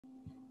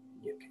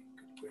Yeah, okay,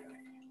 good. Where are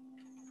you?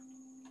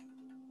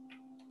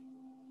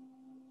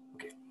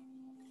 Okay.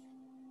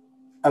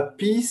 A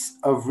piece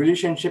of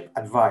relationship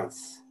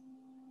advice.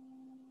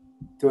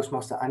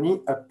 Toastmaster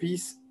Annie, a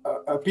piece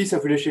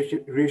of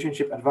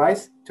relationship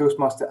advice.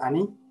 Toastmaster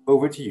Annie,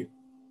 over to you.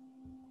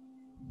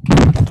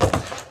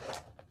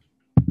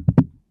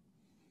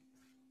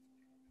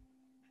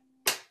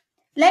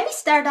 Let me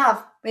start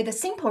off with a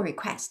simple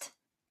request.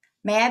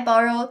 May I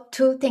borrow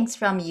two things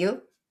from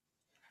you?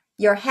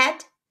 Your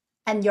head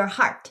and your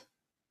heart.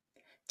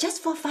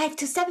 Just for 5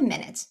 to 7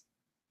 minutes.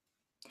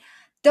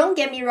 Don't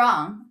get me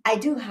wrong, I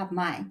do have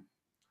mine.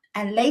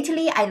 And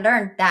lately I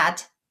learned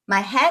that my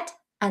head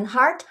and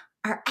heart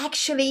are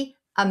actually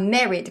a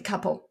married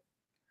couple.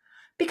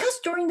 Because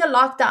during the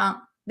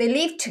lockdown, they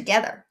live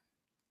together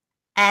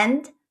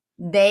and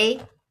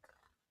they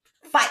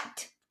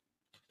fight.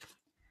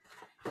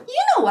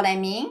 You know what I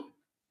mean?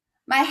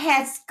 My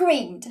head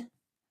screamed,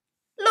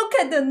 "Look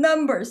at the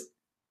numbers.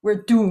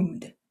 We're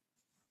doomed."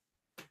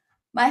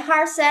 My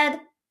heart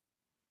said,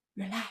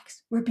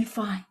 "Relax, we'll be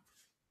fine."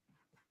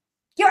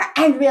 You're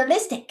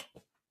unrealistic.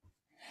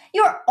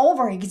 You're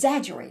over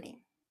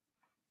exaggerating.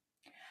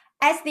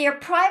 As their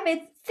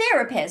private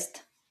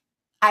therapist,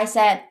 I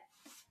said,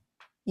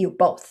 "You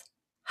both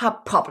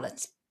have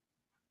problems."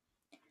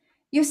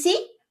 You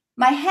see,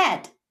 my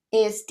head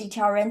is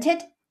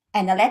detail-oriented,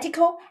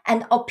 analytical,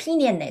 and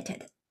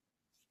opinionated,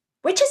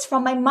 which is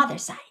from my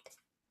mother's side.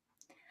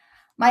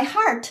 My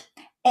heart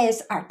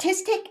is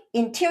artistic,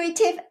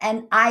 intuitive,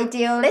 and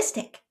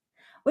idealistic,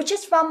 which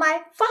is from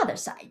my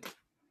father's side.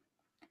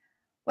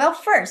 Well,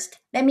 first,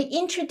 let me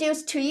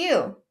introduce to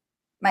you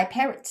my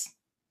parents.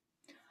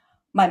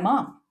 My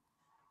mom,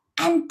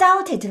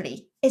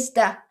 undoubtedly, is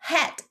the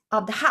head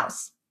of the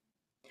house.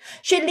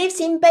 She lives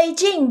in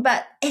Beijing,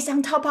 but is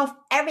on top of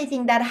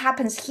everything that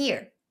happens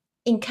here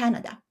in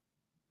Canada.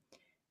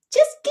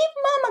 Just give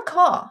mom a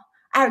call.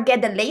 I'll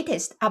get the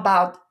latest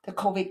about the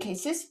COVID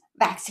cases,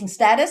 vaccine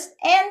status,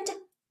 and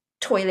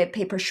toilet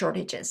paper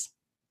shortages.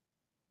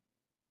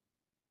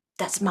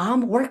 Does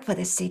mom work for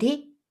the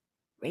city?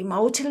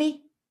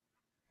 Remotely?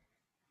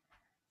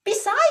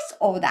 Besides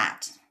all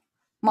that,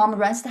 mom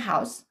runs the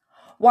house,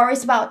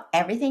 worries about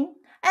everything,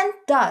 and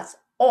does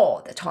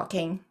all the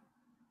talking.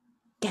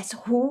 Guess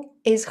who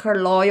is her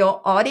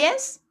loyal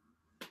audience?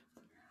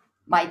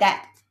 My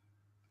dad.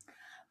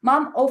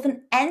 Mom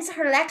often ends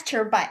her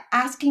lecture by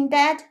asking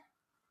Dad,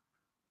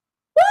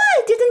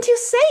 "Why didn't you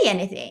say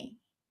anything?"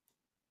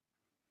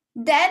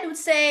 Dad would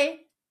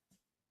say,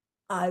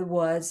 "I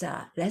was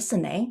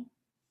listening."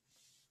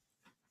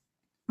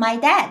 My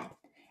dad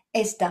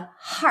is the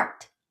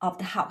heart of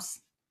the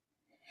house.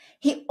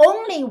 He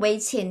only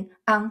weighs in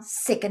on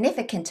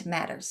significant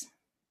matters.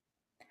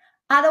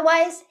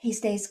 Otherwise, he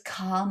stays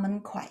calm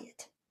and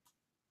quiet.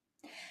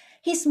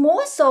 He's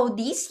more so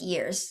these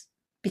years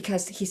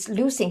because he's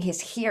losing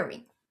his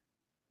hearing.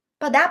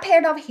 But that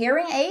pair of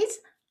hearing aids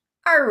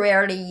are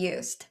rarely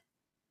used.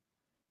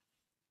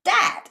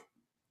 Dad,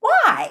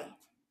 why?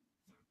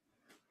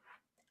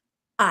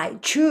 I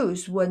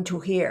choose when to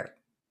hear.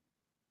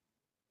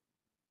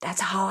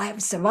 That's how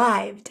I've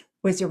survived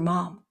with your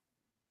mom.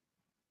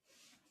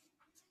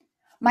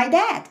 My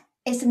dad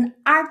is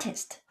an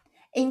artist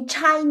in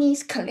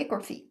Chinese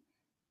calligraphy.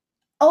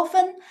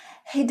 Often,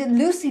 he'd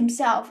lose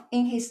himself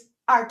in his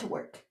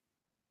artwork.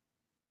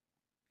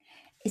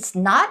 It's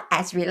not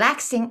as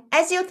relaxing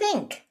as you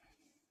think.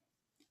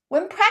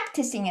 When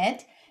practicing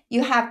it,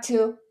 you have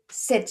to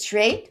sit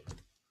straight,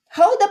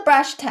 hold the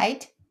brush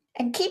tight,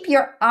 and keep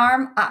your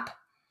arm up.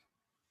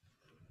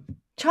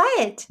 Try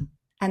it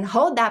and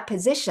hold that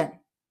position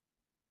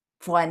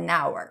for an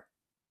hour.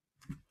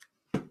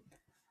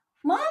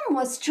 Mom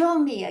was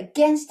strongly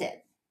against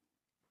it.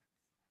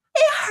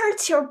 It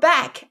hurts your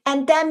back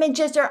and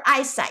damages your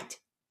eyesight.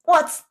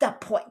 What's the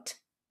point?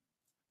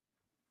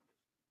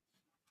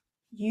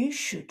 You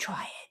should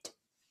try it.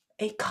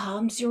 It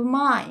calms your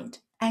mind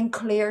and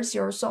clears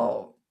your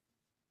soul.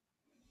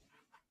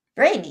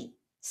 Really?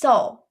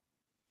 So,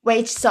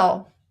 which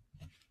soul?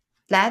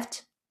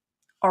 Left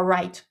or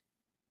right?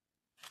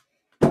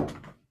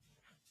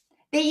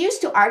 They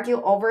used to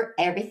argue over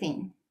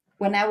everything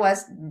when I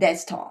was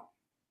this tall.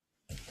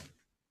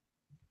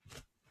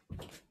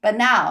 But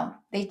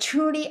now they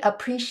truly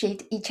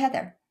appreciate each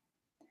other.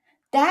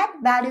 Dad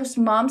values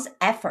mom's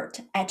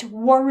effort at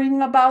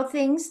worrying about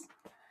things,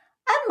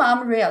 and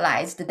mom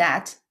realized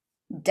that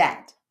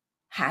dad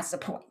has a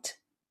point.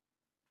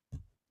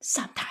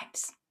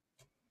 Sometimes.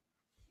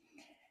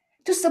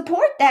 To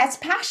support dad's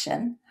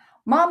passion,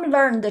 mom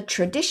learned the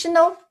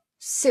traditional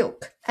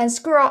silk and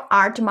squirrel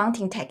art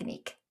mounting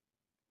technique.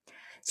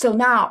 So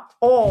now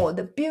all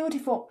the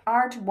beautiful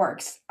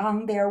artworks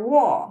on their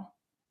wall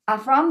are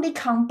from the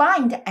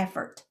combined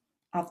effort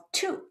of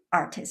two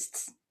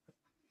artists,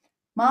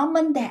 mom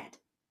and dad,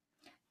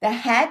 the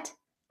head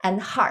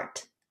and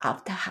heart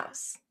of the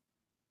house.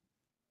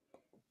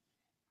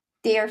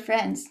 Dear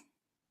friends,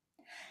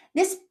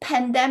 this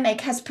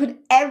pandemic has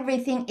put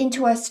everything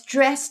into a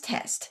stress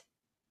test,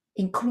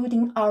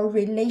 including our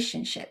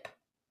relationship.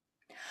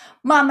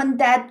 Mom and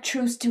Dad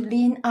choose to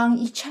lean on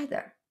each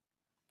other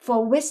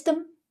for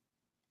wisdom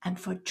and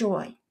for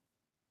joy.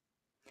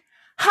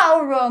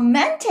 How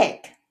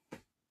romantic!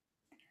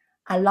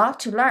 A lot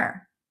to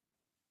learn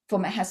for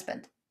my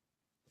husband.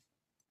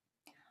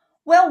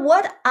 Well,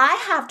 what I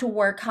have to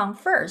work on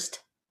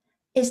first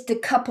is the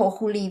couple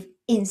who live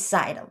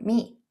inside of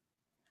me,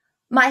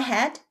 my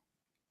head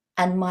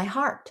and my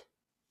heart.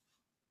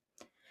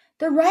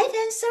 The right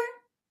answer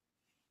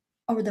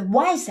or the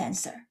wise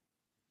answer?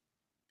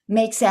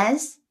 Make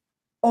sense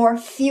or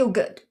feel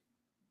good?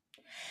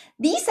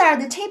 These are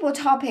the table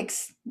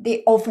topics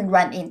they often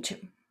run into.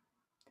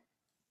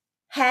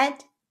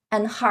 Head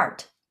and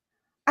heart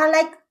are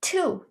like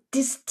two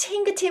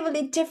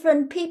distinctively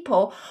different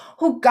people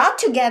who got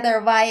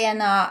together via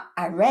an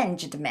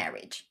arranged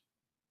marriage.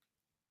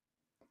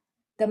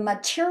 The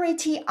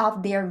maturity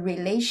of their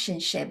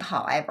relationship,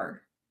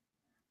 however,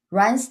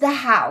 runs the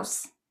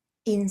house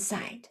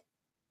inside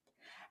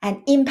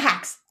and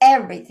impacts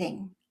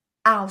everything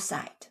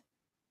outside.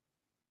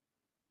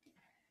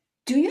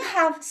 Do you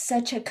have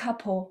such a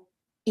couple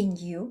in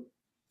you?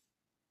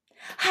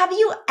 Have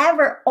you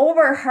ever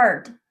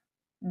overheard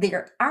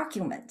their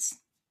arguments?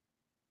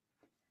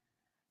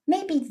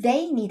 Maybe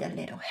they need a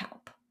little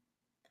help.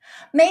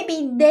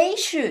 Maybe they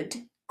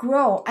should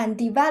grow and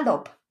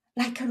develop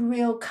like a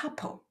real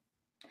couple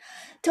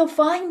to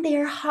find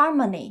their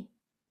harmony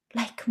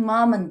like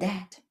mom and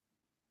dad.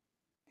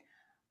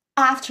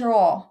 After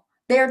all,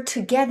 their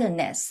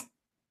togetherness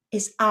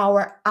is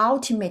our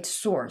ultimate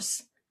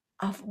source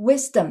of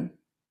wisdom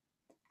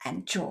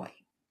and joy.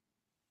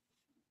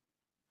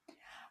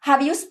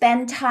 Have you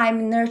spent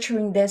time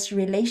nurturing this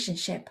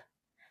relationship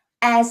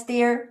as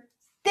their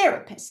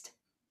therapist?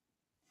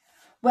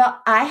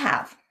 Well, I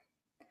have.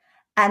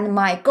 And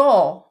my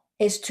goal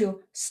is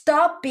to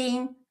stop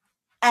being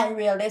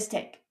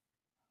unrealistic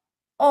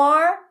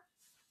or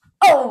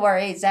over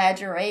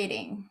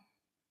exaggerating.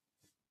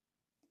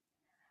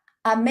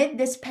 Amid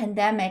this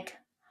pandemic,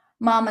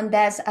 mom and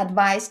dad's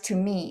advice to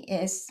me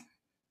is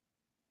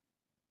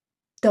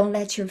don't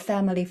let your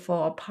family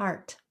fall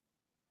apart.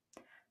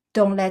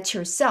 Don't let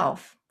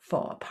yourself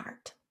fall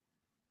apart.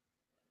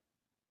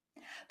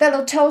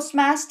 Fellow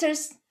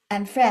Toastmasters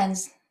and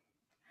friends,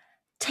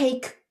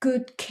 take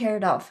good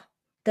care of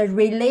the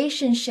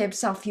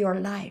relationships of your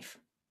life,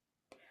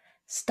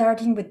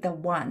 starting with the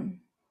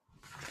one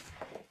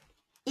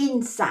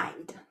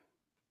inside.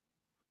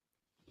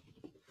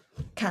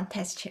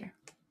 Contest chair.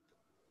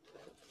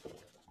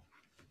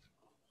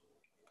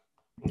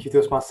 Thank you,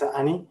 Toastmaster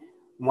Annie.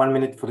 1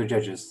 minute for the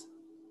judges.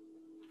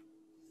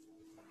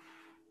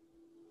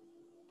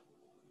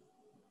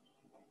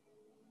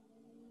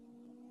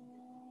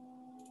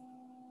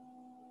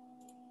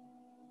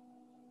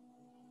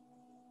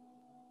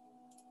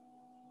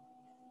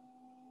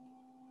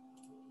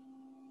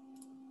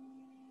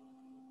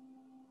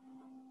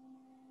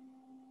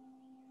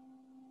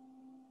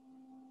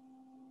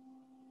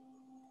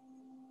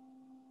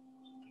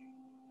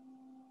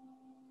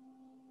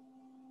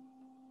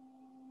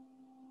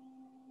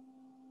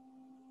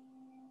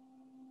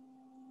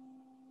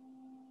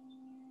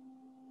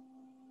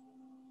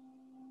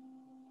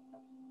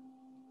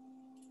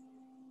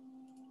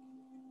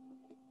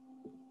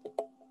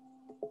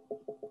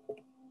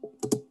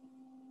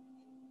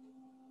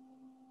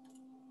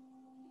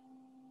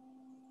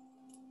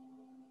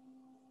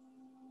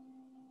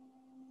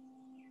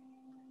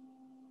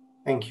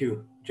 Thank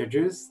you,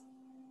 judges.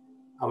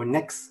 Our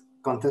next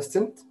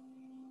contestant,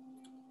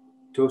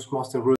 Toastmaster